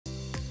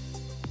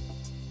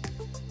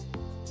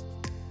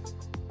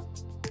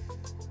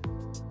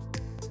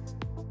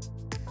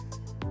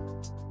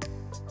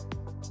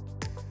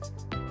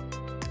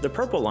The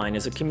Purple Line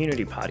is a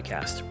community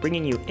podcast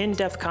bringing you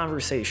in-depth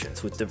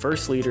conversations with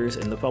diverse leaders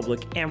in the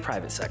public and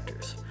private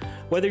sectors.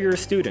 Whether you're a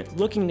student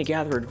looking to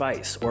gather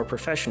advice or a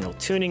professional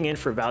tuning in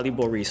for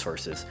valuable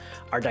resources,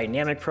 our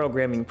dynamic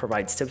programming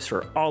provides tips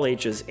for all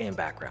ages and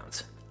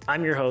backgrounds.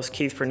 I'm your host,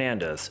 Keith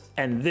Fernandez,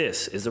 and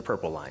this is The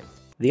Purple Line.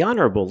 The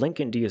Honorable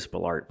Lincoln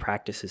Diaz-Balart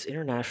practices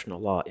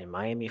international law in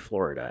Miami,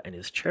 Florida, and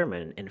is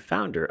chairman and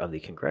founder of the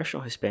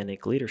Congressional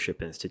Hispanic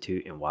Leadership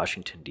Institute in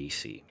Washington,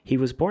 D.C. He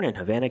was born in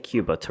Havana,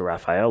 Cuba, to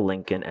Rafael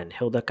Lincoln and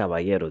Hilda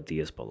Caballero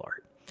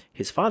Diaz-Balart.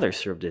 His father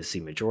served as the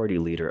majority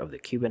leader of the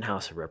Cuban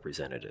House of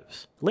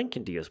Representatives.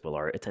 Lincoln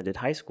Diaz-Balart attended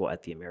high school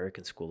at the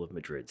American School of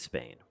Madrid,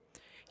 Spain.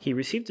 He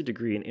received a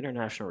degree in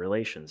international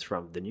relations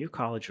from the New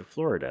College of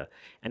Florida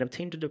and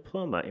obtained a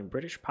diploma in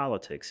British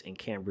politics in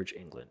Cambridge,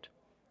 England.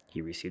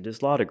 He received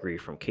his law degree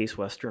from Case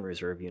Western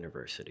Reserve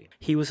University.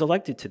 He was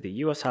elected to the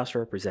U.S. House of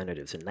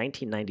Representatives in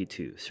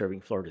 1992,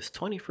 serving Florida's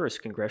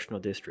 21st Congressional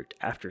District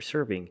after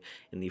serving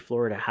in the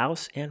Florida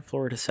House and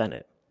Florida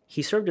Senate.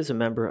 He served as a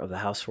member of the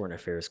House Foreign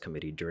Affairs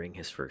Committee during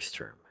his first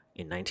term.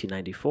 In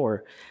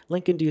 1994,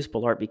 Lincoln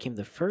Diaz-Balart became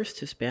the first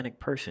Hispanic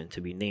person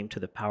to be named to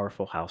the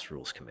powerful House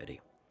Rules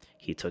Committee.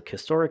 He took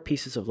historic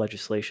pieces of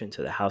legislation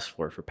to the House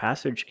floor for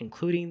passage,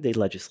 including the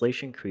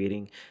legislation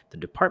creating the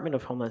Department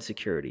of Homeland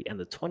Security and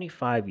the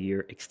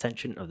 25-year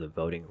extension of the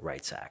Voting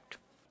Rights Act.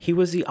 He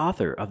was the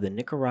author of the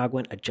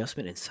Nicaraguan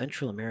Adjustment and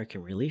Central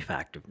American Relief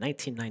Act of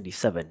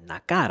 1997,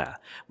 NACARA,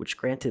 which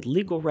granted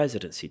legal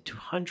residency to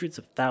hundreds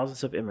of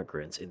thousands of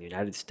immigrants in the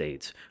United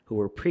States who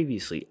were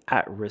previously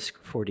at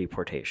risk for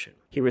deportation.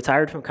 He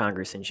retired from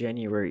Congress in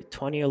January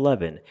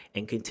 2011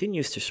 and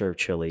continues to serve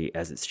Chile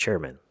as its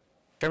chairman.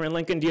 Chairman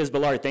Lincoln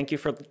Diaz-Balart, thank you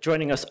for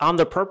joining us on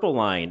the Purple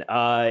Line.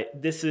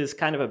 This is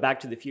kind of a back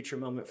to the future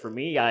moment for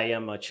me. I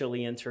am a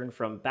Chile intern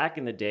from back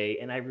in the day,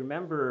 and I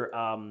remember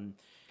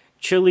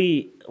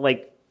Chile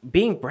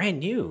being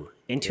brand new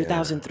in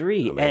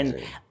 2003.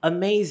 Amazing.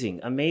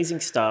 And amazing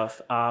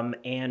stuff.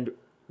 And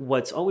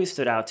what's always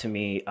stood out to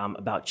me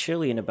about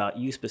Chile and about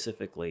you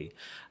specifically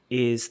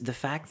is the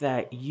fact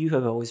that you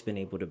have always been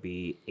able to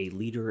be a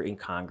leader in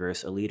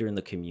Congress, a leader in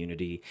the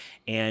community,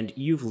 and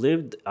you've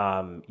lived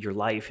your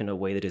life in a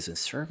way that is in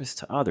service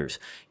to others.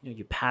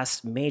 You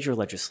passed major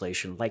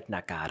legislation like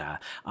NACARA,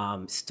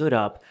 stood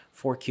up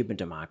for Cuban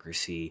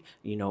democracy,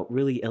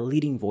 really a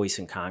leading voice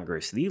in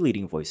Congress, the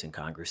leading voice in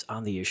Congress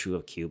on the issue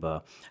of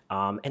Cuba,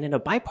 and in a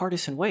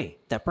bipartisan way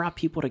that brought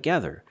people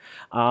together.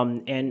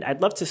 And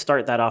I'd love to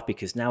start that off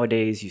because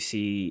nowadays you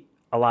see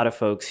a lot of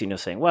folks,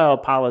 saying, well,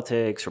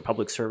 politics or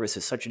public service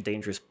is such a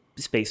dangerous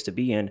space to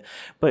be in,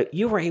 but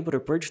you were able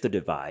to bridge the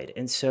divide.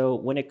 And so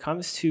when it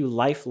comes to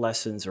life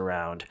lessons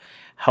around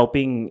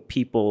helping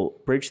people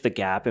bridge the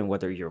gap, and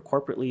whether you're a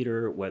corporate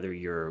leader, whether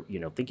you're,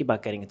 thinking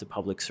about getting into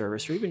public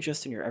service, or even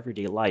just in your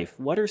everyday life,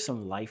 what are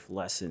some life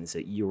lessons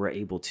that you were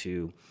able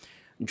to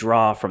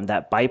draw from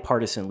that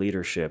bipartisan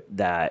leadership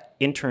that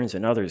interns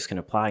and others can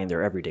apply in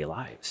their everyday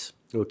lives?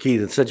 Well,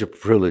 Keith, it's such a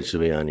privilege to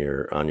be on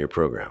your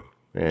program.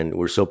 And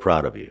we're so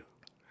proud of you.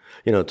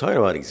 Talking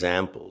about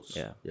examples,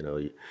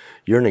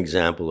 you're an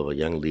example of a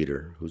young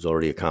leader who's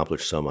already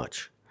accomplished so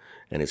much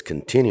and is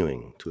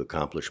continuing to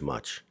accomplish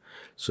much.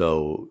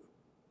 So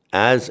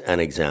as an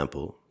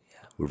example,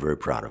 we're very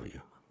proud of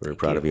you. Very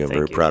proud of you. I'm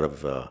very proud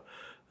of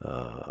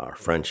our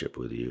friendship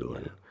with you.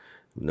 And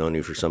we've known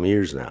you for some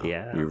years now.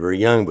 Yeah. You're very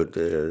young,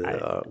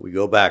 but we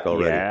go back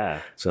already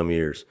some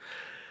years.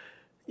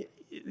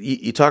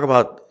 You talk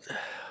about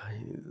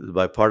the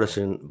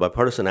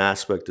bipartisan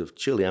aspect of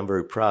Chile. I'm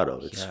very proud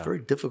of. It's very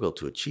difficult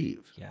to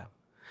achieve. Yeah.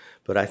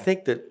 But I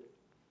think that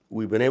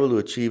we've been able to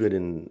achieve it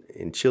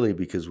in Chile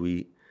because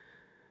we,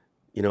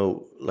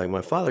 like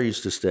my father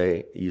used to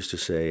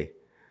say,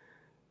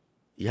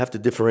 you have to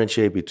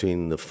differentiate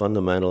between the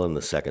fundamental and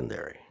the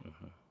secondary.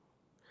 Mm-hmm.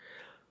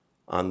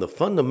 On the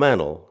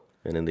fundamental,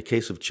 and in the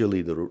case of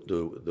Chile,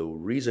 the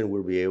reason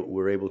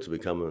we're able to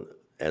become,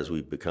 as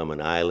we've become an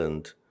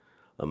island,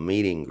 a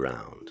meeting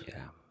ground.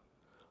 Yeah.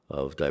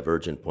 Of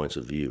divergent points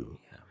of view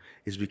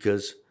is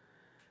because,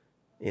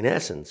 in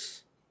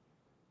essence,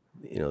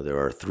 there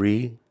are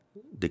 3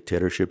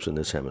 dictatorships in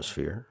this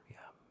hemisphere. Yeah.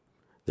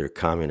 They're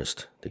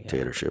communist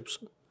dictatorships.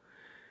 Yeah.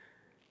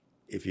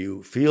 If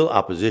you feel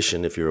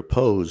opposition, if you're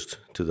opposed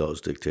to those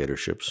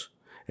dictatorships,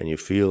 and you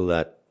feel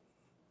that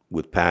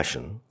with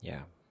passion,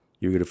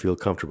 you're going to feel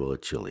comfortable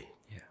at Chile.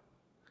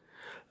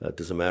 Yeah. It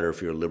doesn't matter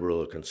if you're a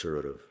liberal or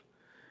conservative,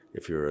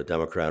 if you're a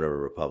Democrat or a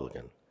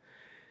Republican.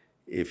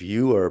 If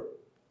you are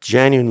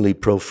genuinely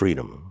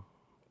pro-freedom,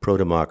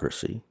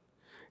 pro-democracy,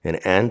 and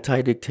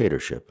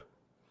anti-dictatorship,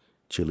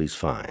 Chile's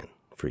fine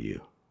for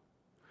you.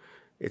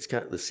 It's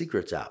kind of, the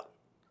secret's out.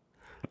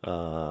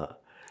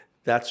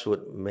 That's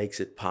what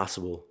makes it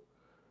possible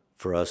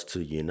for us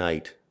to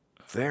unite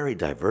very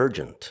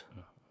divergent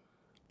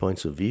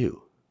points of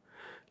view.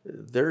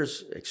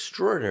 There's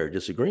extraordinary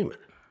disagreement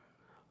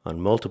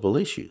on multiple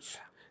issues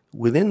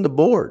within the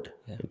board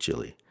in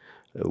Chile,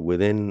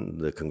 within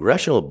the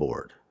congressional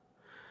board.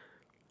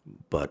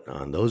 But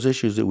on those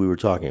issues that we were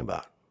talking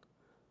about,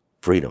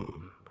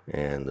 freedom,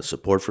 and the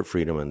support for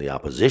freedom and the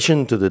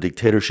opposition to the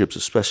dictatorships,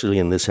 especially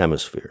in this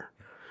hemisphere.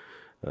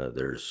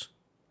 There's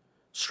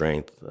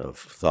strength of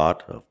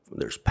thought,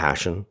 there's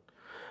passion,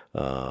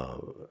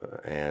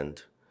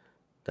 and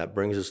that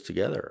brings us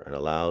together and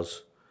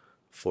allows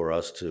for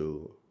us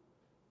to,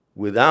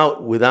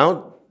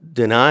 without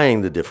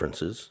denying the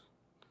differences,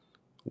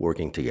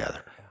 working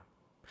together.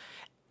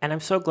 And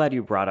I'm so glad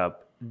you brought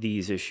up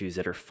these issues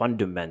that are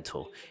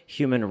fundamental: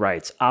 human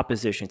rights,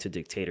 opposition to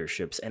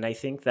dictatorships. And I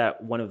think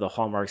that one of the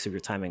hallmarks of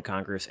your time in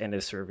Congress and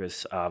his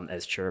service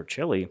as chair of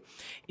CHLI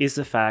is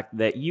the fact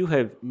that you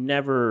have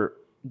never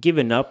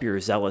given up your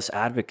zealous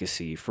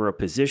advocacy for a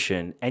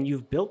position, and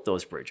you've built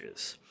those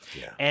bridges.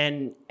 Yeah.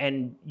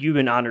 And you've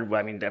been honored.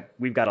 I mean,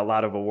 we've got a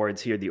lot of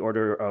awards here: the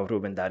Order of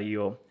Ruben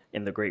Darío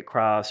and the Great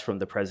Cross from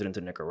the President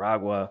of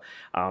Nicaragua,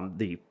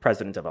 the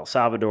President of El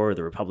Salvador,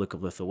 the Republic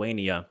of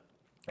Lithuania.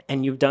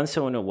 And you've done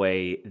so in a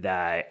way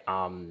that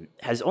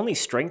has only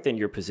strengthened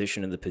your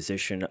position in the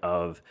position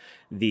of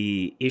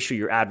the issue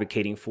you're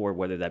advocating for,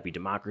 whether that be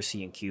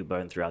democracy in Cuba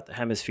and throughout the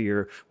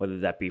hemisphere, whether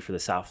that be for the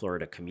South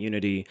Florida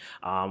community,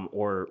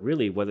 or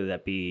really whether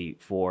that be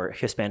for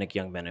Hispanic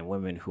young men and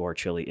women who are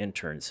CHLI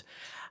interns.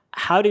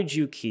 How did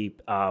you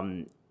keep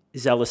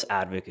zealous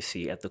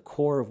advocacy at the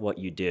core of what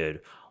you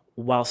did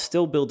while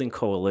still building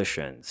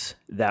coalitions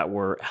that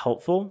were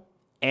helpful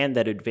and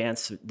that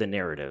advance the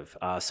narrative?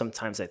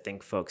 Sometimes I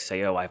think folks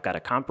say, oh, I've got to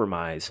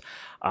compromise,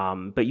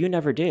 but you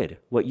never did.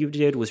 What you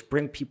did was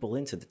bring people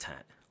into the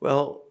tent.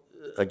 Well,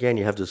 again,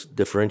 you have to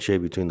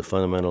differentiate between the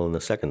fundamental and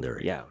the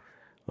secondary. Yeah.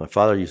 My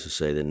father used to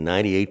say that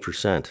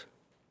 98%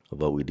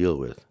 of what we deal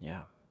with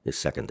is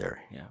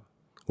secondary,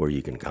 where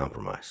you can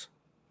compromise.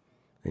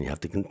 And you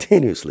have to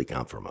continuously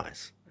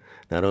compromise,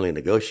 not only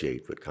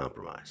negotiate, but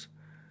compromise.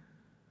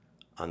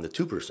 On the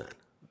 2%,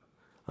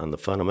 on the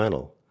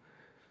fundamental,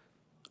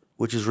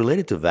 which is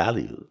related to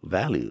values.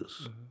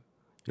 Mm-hmm.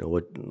 You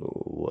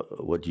know,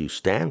 what you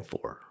stand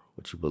for,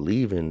 what you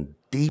believe in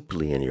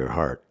deeply in your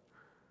heart.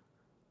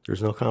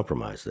 There's no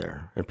compromise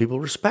there. And people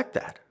respect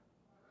that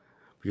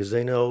because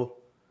they know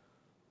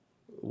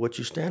what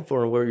you stand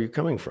for and where you're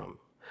coming from.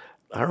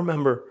 I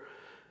remember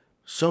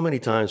so many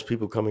times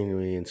people coming to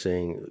me and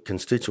saying,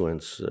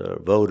 constituents,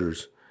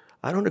 voters,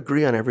 I don't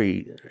agree on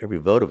every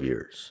vote of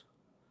yours,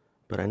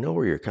 but I know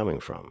where you're coming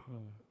from,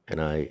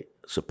 and I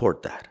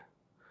support that.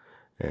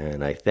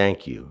 And I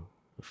thank you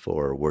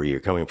for where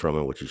you're coming from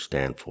and what you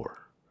stand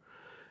for,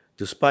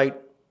 despite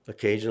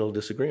occasional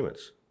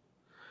disagreements.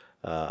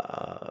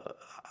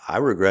 I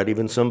regret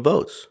even some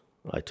votes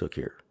I took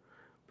here,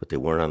 but they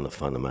weren't on the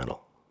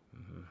fundamental.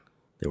 Mm-hmm.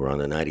 They were on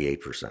the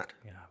 98%,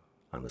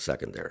 on the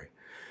secondary.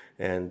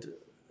 And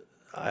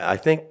I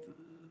think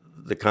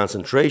the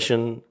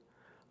concentration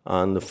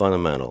on the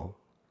fundamental,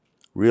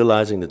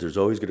 realizing that there's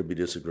always going to be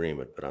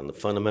disagreement, but on the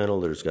fundamental,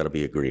 there's got to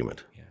be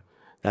agreement. Yeah.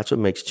 That's what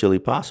makes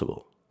CHLI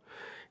possible.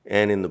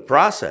 And in the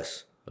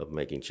process of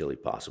making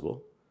CHLI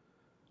possible,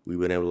 we've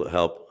been able to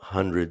help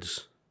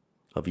hundreds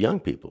of young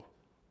people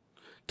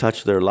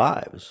touch their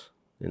lives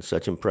in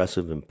such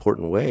impressive,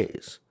 important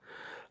ways.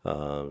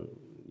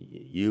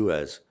 You,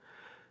 as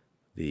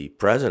the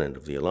president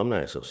of the Alumni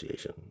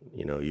Association,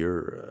 you know,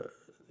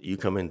 you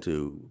come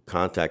into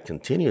contact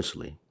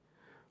continuously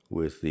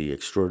with the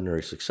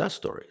extraordinary success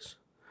stories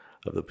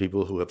of the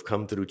people who have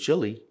come through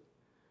CHLI.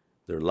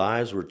 Their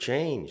lives were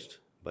changed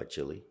by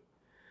CHLI,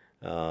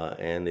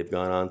 and they've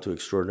gone on to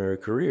extraordinary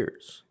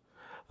careers.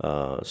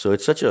 So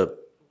it's such a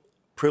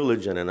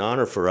privilege and an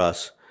honor for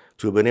us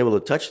to have been able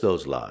to touch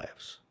those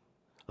lives,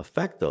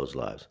 affect those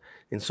lives.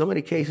 In so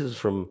many cases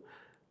from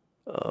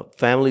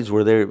families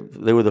where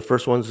they were the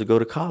first ones to go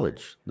to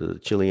college, the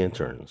CHLI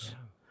interns.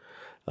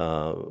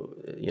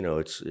 You know,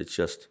 it's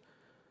just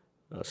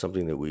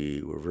something that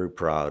we were very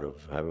proud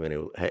of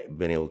having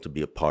been able to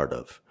be a part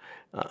of.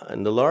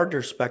 In the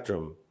larger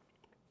spectrum,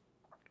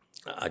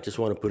 I just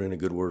want to put in a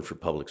good word for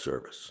public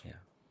service.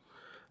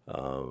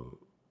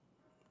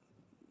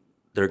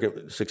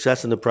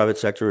 Success in the private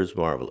sector is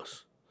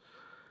marvelous.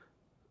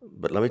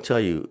 But let me tell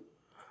you,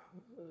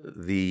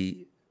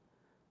 the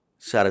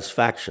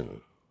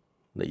satisfaction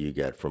that you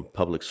get from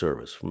public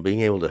service, from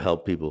being able to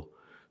help people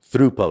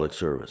through public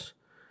service,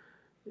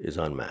 is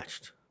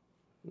unmatched.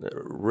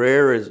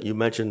 Rare is, you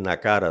mentioned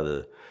NACARA,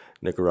 the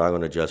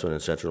Nicaraguan Adjustment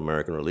and Central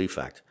American Relief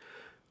Act,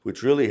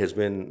 which really has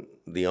been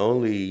the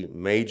only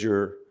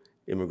major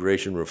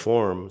immigration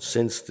reform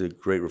since the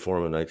Great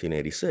Reform of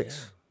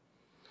 1986.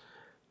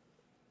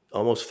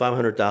 Almost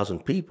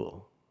 500,000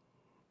 people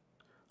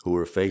who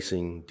were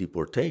facing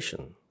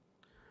deportation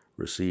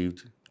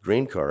received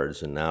green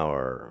cards and now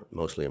are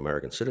mostly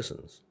American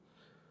citizens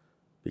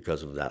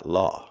because of that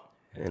law.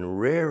 And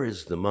rare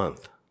is the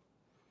month.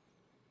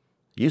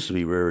 It used to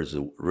be rare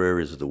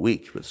is the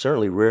week, but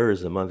certainly rare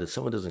is the month that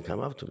someone doesn't come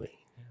up to me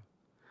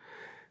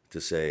to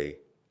say,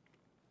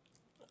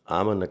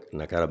 I'm a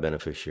NACARA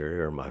beneficiary,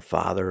 or my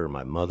father or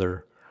my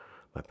mother,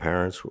 my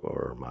parents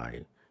or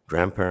my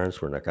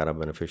grandparents were NACARA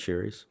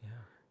beneficiaries,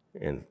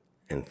 and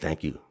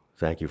thank you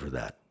for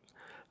that.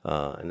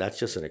 And that's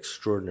just an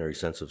extraordinary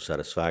sense of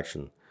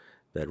satisfaction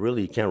that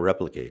really you can't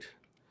replicate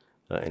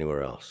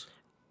anywhere else.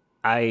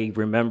 I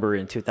remember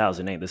in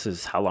 2008, this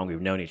is how long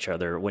we've known each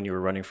other, when you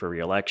were running for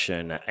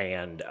re-election,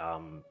 and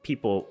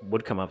people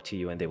would come up to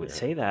you and they would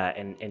say that.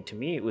 And to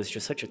me, it was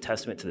just such a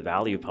testament to the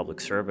value of public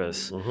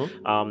service.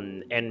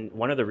 And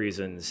one of the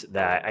reasons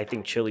that I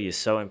think CHLI is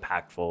so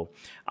impactful,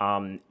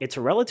 it's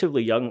a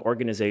relatively young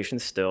organization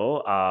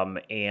still.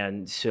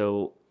 And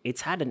so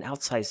it's had an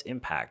outsized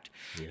impact.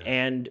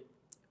 And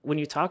when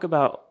you talk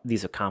about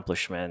these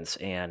accomplishments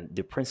and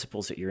the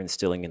principles that you're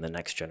instilling in the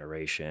next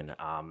generation,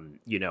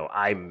 you know,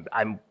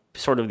 I'm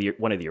sort of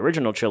one of the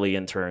original CHLI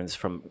interns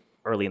from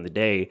early in the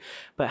day,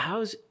 but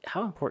how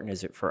important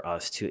is it for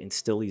us to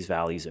instill these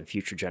values in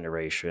future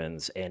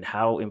generations, and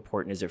how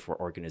important is it for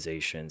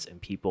organizations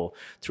and people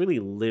to really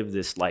live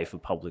this life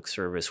of public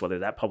service, whether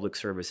that public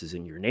service is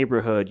in your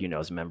neighborhood, you know,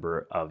 as a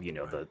member of, you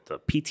know, the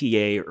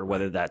PTA, or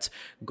whether that's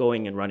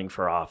going and running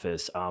for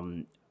office.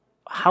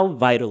 How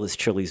vital is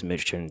CHLI's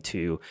mission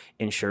to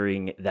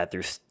ensuring that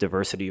there's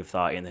diversity of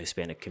thought in the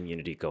Hispanic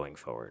community going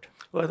forward?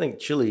 Well, I think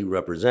CHLI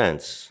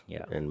represents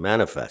and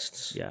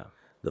manifests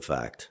the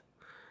fact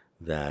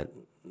that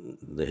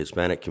the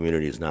Hispanic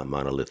community is not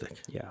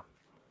monolithic.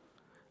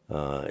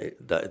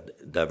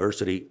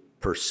 Diversity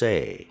per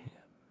se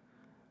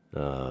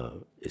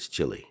is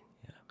CHLI.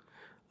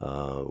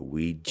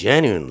 We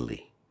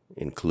genuinely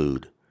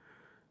include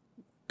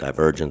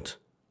divergent,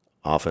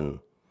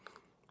 often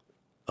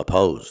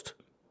opposed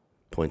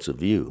points of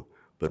view,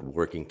 but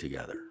working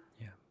together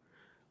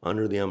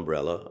under the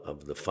umbrella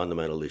of the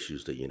fundamental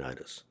issues that unite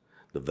us,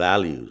 the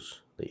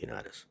values that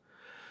unite us.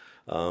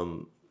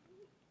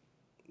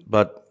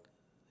 But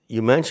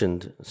you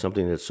mentioned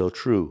something that's so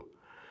true.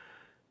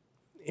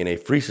 In a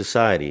free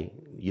society,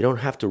 you don't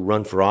have to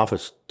run for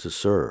office to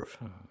serve.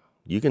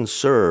 You can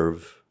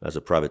serve as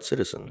a private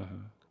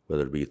citizen,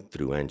 whether it be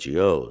through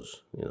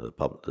NGOs, you know,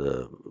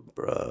 the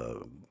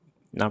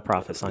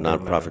nonprofit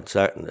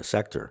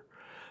sector.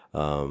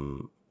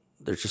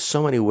 There's just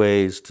so many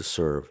ways to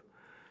serve.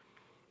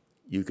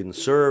 You can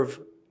serve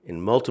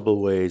in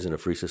multiple ways in a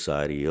free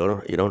society.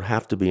 You don't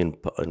have to be in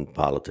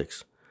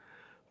politics,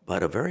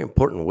 but a very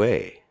important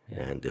way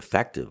and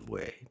effective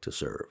way to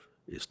serve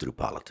is through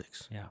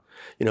politics.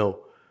 You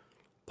know,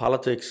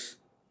 politics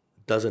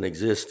doesn't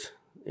exist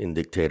in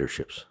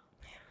dictatorships.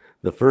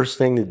 The first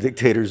thing that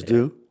dictators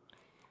do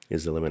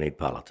is eliminate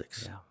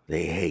politics.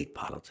 They hate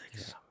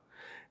politics.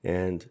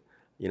 And,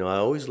 you know, I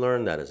always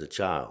learned that as a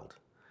child.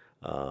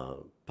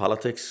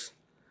 Politics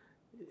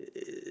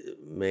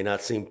may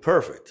not seem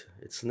perfect.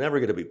 It's never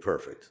going to be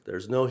perfect.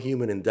 There's no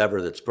human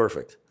endeavor that's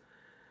perfect.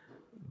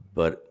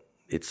 But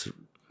it's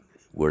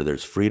where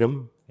there's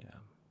freedom,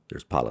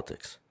 there's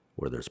politics.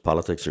 Where there's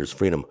politics, there's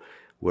freedom.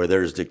 Where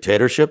there's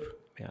dictatorship,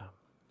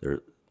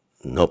 there's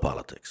no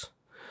politics.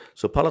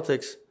 So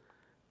politics,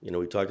 you know,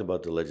 we talked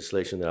about the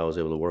legislation that I was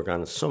able to work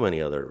on, and so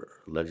many other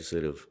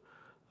legislative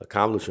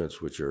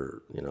accomplishments, which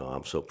are, you know,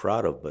 I'm so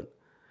proud of, but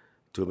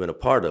to have been a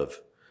part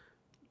of.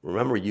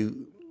 Remember,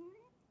 you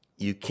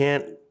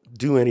can't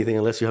do anything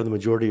unless you have the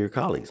majority of your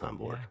colleagues on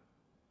board.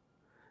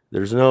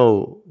 There's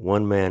no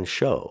one-man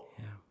show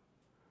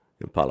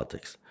in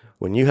politics.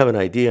 When you have an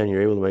idea and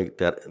you're able to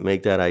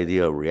make that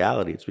idea a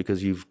reality, it's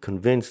because you've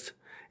convinced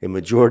a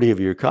majority of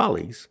your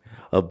colleagues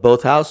of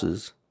both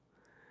houses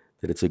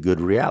that it's a good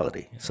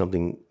reality,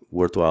 something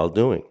worthwhile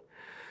doing.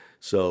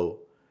 So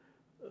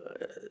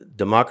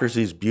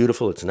democracy is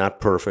beautiful. It's not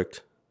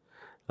perfect.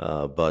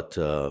 But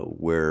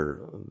where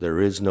there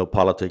is no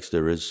politics,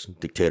 there is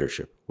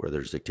dictatorship. Where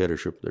there's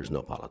dictatorship, there's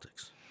no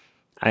politics.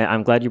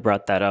 I'm glad you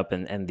brought that up,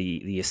 and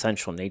the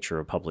essential nature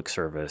of public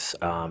service.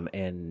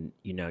 And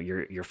you know,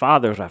 your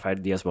father, Rafael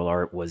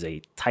Diaz-Balart, was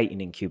a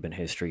titan in Cuban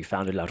history,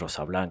 founded La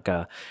Rosa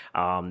Blanca,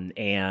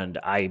 and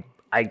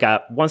I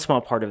got one small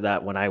part of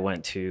that when I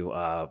went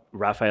to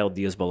Rafael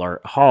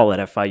Diaz-Balart Hall at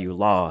FIU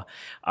Law,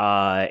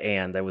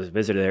 and I was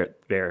visited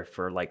there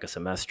for like a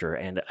semester,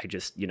 and I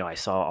just, you know, I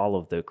saw all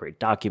of the great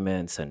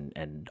documents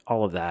and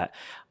all of that.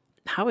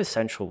 How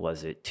essential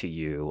was it to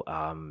you?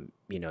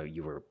 You know,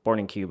 you were born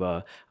in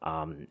Cuba,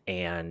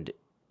 and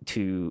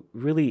to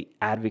really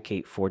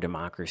advocate for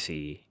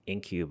democracy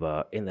in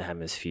Cuba, in the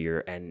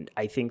hemisphere. And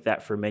I think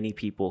that for many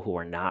people who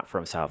are not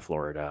from South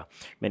Florida,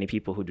 many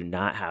people who do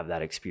not have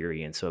that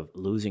experience of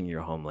losing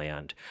your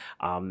homeland,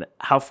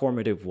 how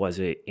formative was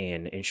it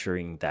in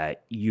ensuring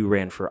that you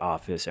ran for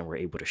office and were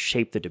able to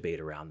shape the debate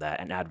around that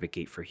and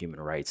advocate for human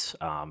rights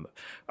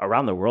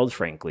around the world,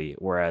 frankly,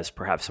 whereas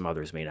perhaps some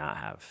others may not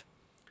have?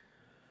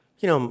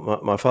 You know,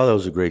 my father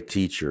was a great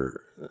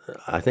teacher.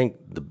 I think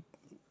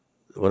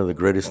one of the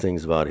greatest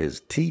things about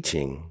his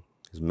teaching,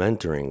 his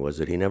mentoring, was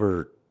that he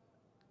never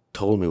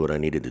told me what I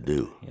needed to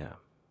do. You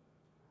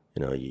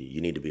know,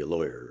 you need to be a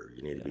lawyer,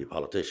 you need to be a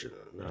politician.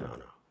 No.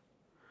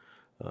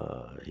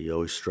 He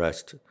always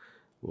stressed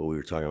what we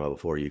were talking about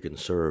before. You can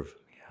serve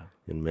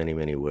in many,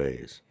 many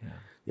ways.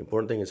 The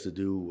important thing is to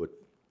do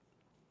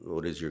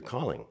what is your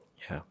calling.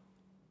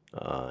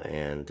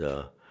 And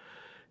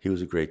he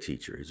was a great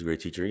teacher. He's a great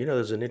teacher. You know,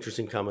 there's an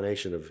interesting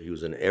combination of, he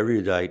was an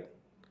erudite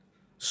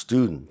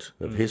student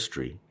of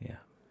history.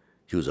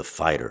 he was a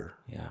fighter.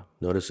 Yeah.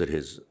 Notice that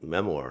his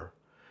memoir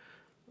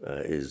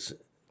is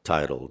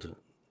titled,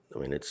 I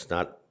mean, it's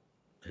not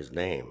his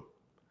name.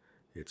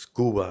 It's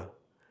Cuba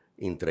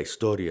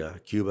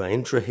Intrahistoria, Cuba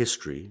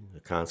Intrahistory, a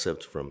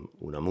concept from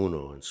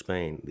Unamuno in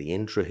Spain, the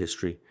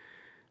intrahistory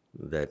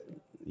that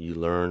you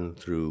learn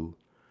through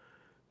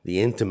the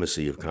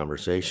intimacy of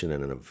conversation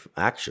and of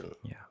action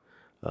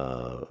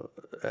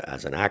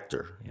as an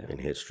actor in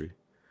history.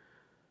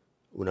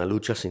 Una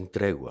lucha sin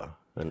tregua,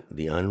 an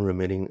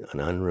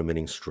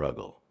unremitting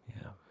struggle.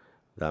 Yeah.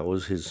 That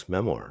was his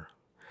memoir.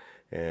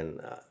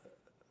 And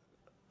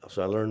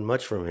so I learned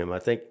much from him. I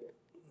think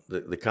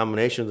the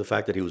combination of the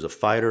fact that he was a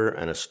fighter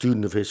and a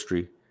student of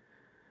history,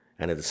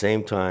 and at the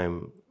same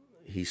time,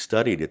 he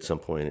studied at some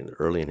point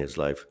early in his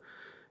life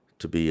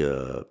to be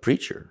a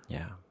preacher.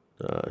 Yeah.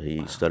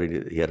 He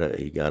studied.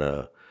 He got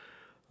a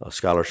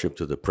scholarship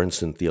to the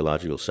Princeton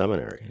Theological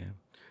Seminary. Yeah.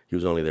 He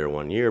was only there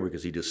 1 year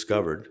because he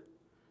discovered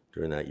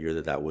during that year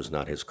that was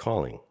not his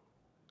calling.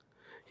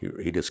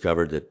 He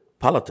discovered that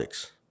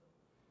politics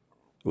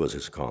was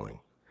his calling.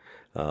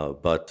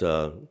 But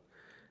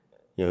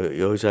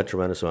he always had a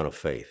tremendous amount of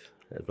faith,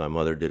 as my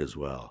mother did as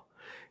well.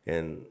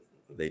 And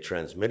they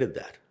transmitted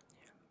that.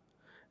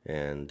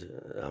 And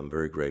I'm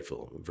very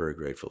grateful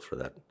for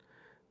that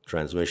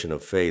transmission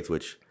of faith,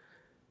 which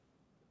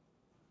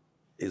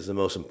is the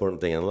most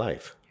important thing in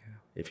life.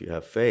 Yeah. If you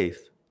have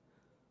faith,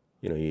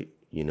 you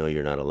know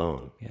you're not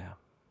alone. Yeah.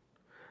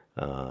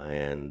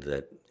 And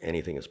that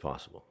anything is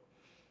possible.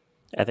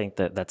 I think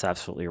that's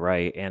absolutely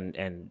right.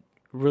 And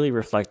really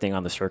reflecting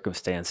on the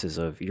circumstances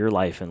of your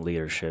life and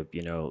leadership,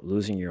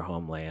 losing your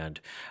homeland,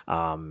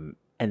 and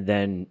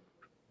then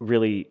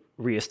really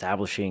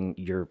reestablishing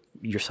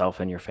yourself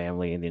and your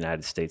family in the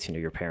United States.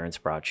 Your parents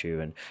brought you,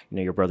 and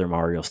your brother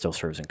Mario still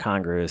serves in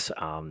Congress,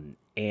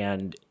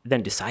 and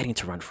then deciding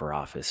to run for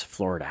office,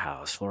 Florida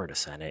House, Florida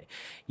Senate,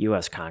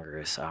 U.S.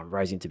 Congress,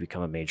 rising to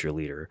become a major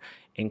leader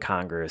in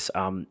Congress.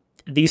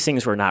 These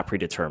things were not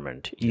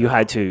predetermined. You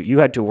had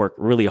to work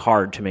really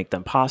hard to make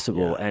them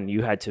possible, and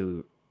you had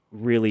to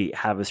really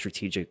have a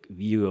strategic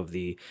view of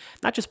the,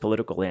 not just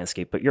political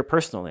landscape, but your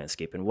personal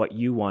landscape and what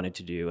you wanted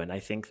to do. And I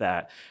think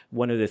that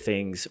one of the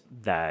things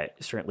that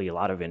certainly a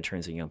lot of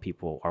interns and young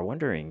people are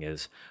wondering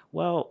is,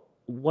 well,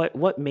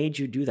 what made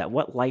you do that?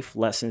 What life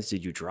lessons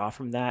did you draw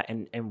from that?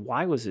 And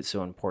why was it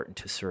so important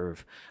to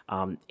serve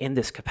in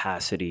this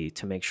capacity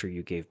to make sure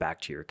you gave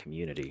back to your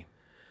community?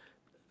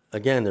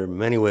 Again, there are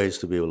many ways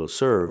to be able to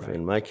serve. Right.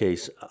 In my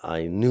case,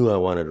 I knew I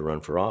wanted to run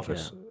for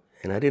office,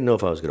 and I didn't know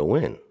if I was going to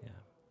win. Yeah.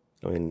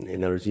 I mean,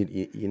 in other words,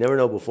 you never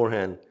know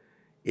beforehand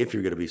if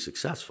you're going to be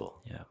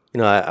successful.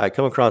 Yeah. I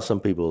come across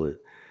some people that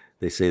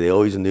they say they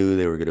always knew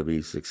they were going to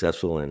be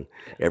successful in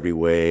every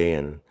way,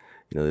 and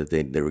that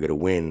they were going to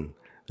win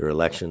their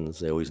elections.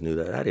 They always knew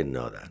that. I didn't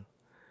know that,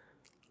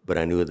 but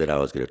I knew that I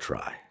was going to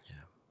try. Yeah.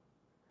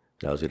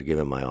 That I was going to give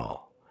it my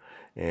all,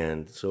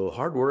 and so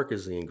hard work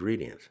is the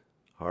ingredient.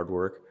 Hard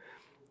work,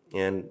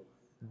 and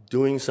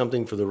doing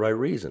something for the right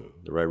reason.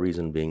 The right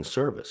reason being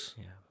service,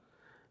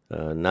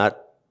 not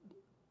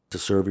to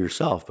serve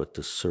yourself, but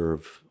to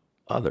serve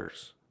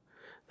others.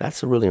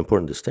 That's a really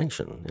important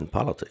distinction in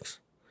politics.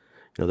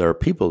 There are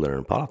people that are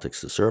in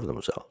politics to serve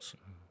themselves.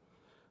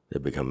 They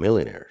become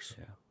millionaires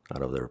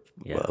out of their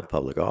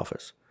public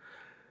office.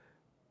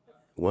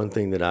 One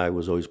thing that I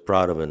was always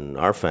proud of in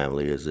our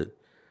family is that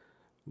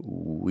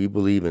we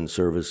believe in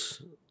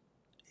service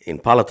in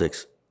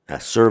politics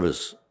as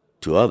service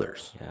to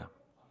others,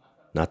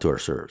 not to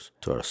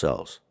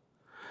ourselves.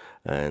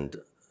 And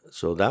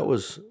so that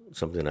was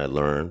something I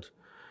learned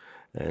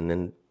and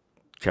then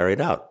carried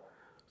out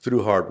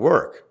through hard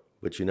work.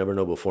 But you never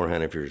know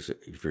beforehand if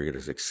you're going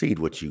to succeed.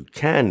 What you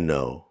can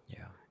know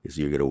is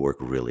you're going to work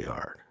really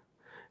hard,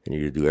 and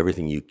you're going to do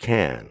everything you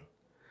can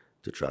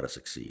to try to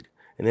succeed.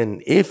 And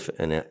then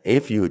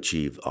if you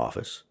achieve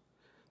office,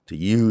 to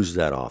use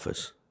that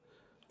office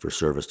for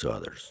service to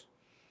others.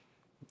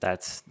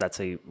 That's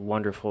a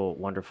wonderful,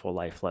 wonderful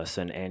life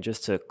lesson. And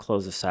just to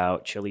close this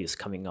out, Chile is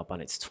coming up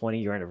on its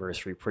 20-year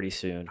anniversary pretty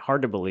soon.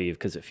 Hard to believe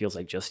because it feels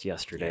like just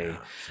yesterday. Yeah,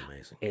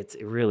 it's amazing.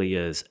 It really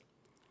is.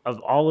 Of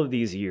all of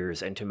these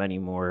years and to many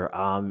more,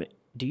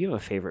 do you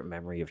have a favorite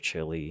memory of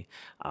Chile,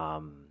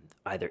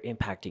 either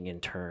impacting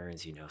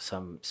interns,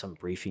 some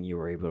briefing you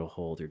were able to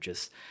hold, or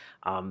just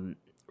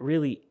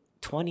really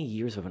 20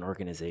 years of an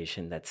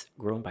organization that's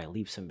grown by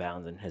leaps and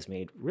bounds and has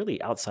made really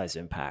outsized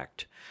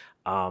impact?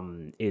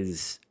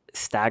 Is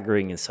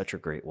staggering in such a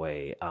great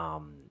way.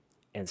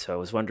 And so I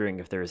was wondering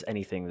if there's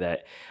anything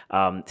that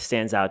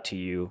stands out to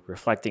you,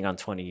 reflecting on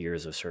 20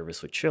 years of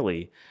service with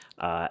Chile,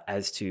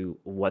 as to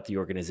what the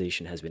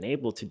organization has been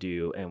able to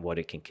do and what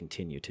it can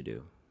continue to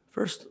do.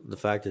 First, the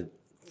fact that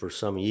for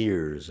some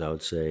years, I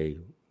would say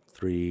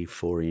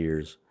 3-4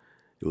 years,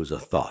 it was a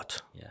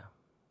thought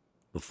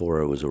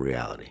before it was a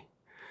reality.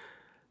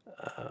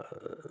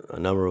 A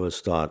number of us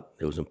thought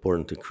it was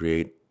important to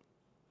create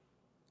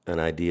an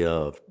idea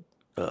of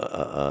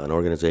an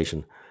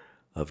organization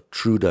of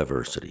true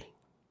diversity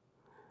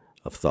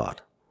of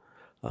thought.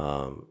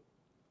 And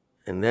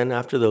And then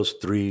after those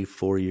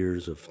 3-4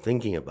 years of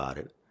thinking about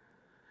it,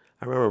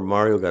 I remember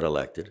Mario got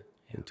elected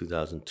in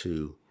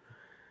 2002.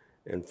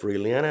 And for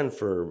Ileana and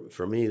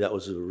for me, that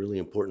was a really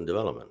important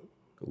development.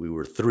 We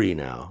were 3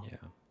 now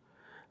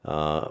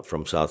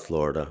from South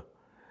Florida.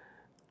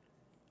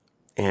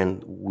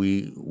 And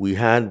we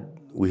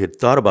had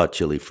thought about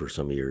Chile for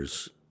some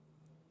years.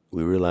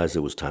 We realized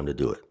it was time to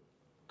do it.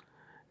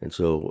 And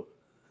so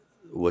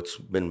what's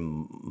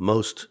been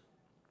most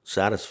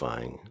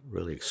satisfying,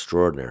 really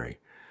extraordinary,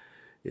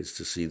 is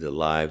to see the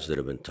lives that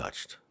have been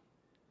touched,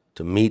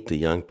 to meet the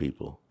young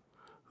people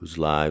whose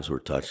lives were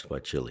touched by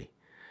Chile.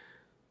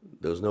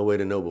 There was no way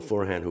to know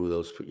beforehand who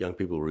those young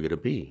people were going to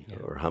be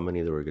or how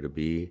many there were going to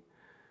be,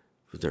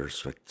 but they're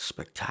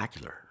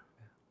spectacular.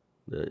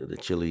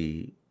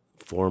 The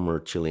former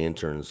Chile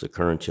interns, the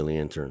current Chile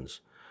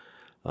interns,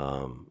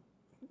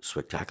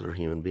 spectacular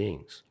human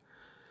beings.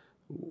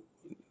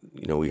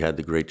 You know, we had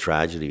the great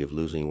tragedy of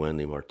losing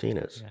Wendy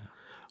Martinez. Yeah.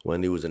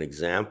 Wendy was an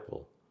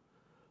example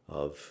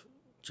of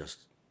just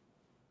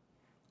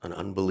an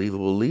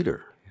unbelievable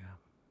leader. Yeah.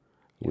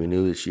 Yeah. We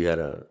knew that she had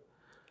a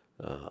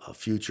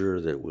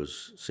future that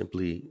was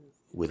simply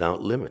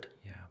without limit.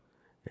 Yeah.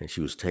 And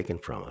she was taken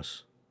from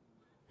us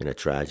in a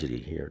tragedy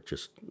here,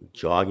 just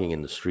jogging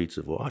in the streets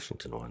of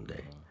Washington one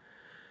day,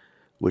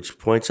 which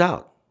points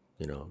out,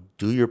 you know,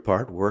 do your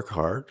part, work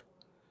hard.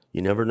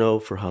 You never know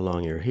for how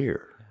long you're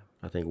here.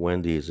 I think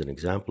Wendy is an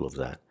example of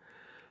that.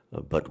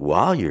 But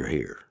while you're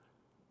here,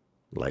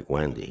 like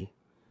Wendy,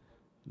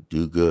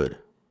 do good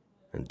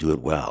and do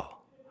it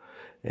well.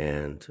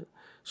 And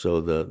so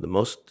the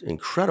most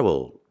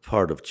incredible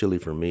part of Chile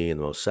for me and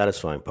the most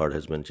satisfying part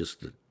has been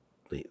just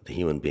the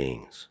human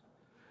beings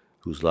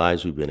whose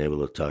lives we've been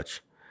able to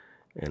touch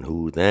and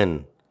who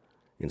then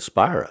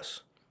inspire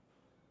us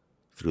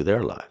through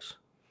their lives.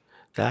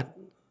 That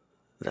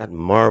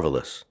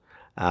marvelous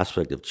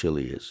aspect of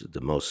Chile is the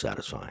most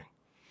satisfying.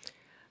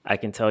 I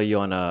can tell you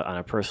on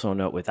a personal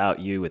note, without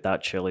you,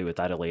 without Chile,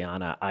 without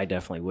Ileana, I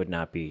definitely would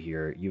not be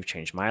here. You've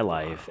changed my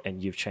life,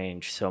 and you've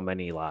changed so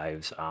many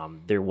lives.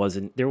 There was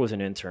an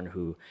intern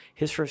who,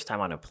 his first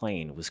time on a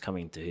plane was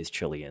coming to his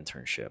Chile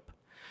internship.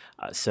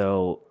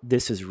 So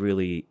this has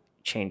really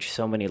changed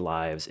so many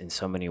lives in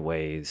so many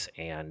ways,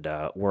 and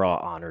we're all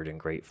honored and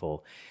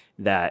grateful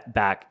that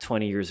back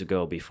 20 years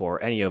ago,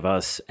 before any of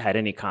us had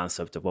any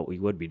concept of what we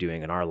would be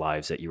doing in our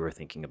lives, that you were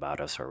thinking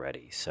about us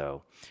already.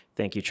 So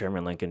thank you,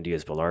 Chairman Lincoln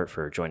Diaz-Balart,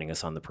 for joining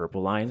us on the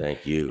Purple Line.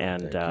 Thank you.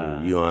 And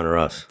thank you. You honor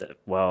us.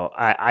 Well,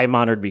 I'm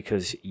honored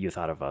because you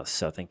thought of us.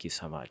 So thank you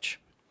so much.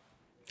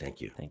 Thank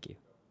you. Thank you.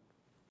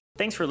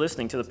 Thanks for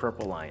listening to The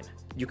Purple Line.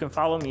 You can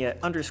follow me at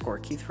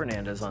 _Keith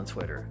Fernandez on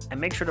Twitter. And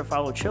make sure to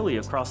follow Chili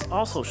across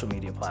all social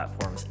media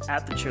platforms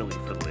 @the Chili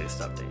for the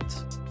latest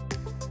updates.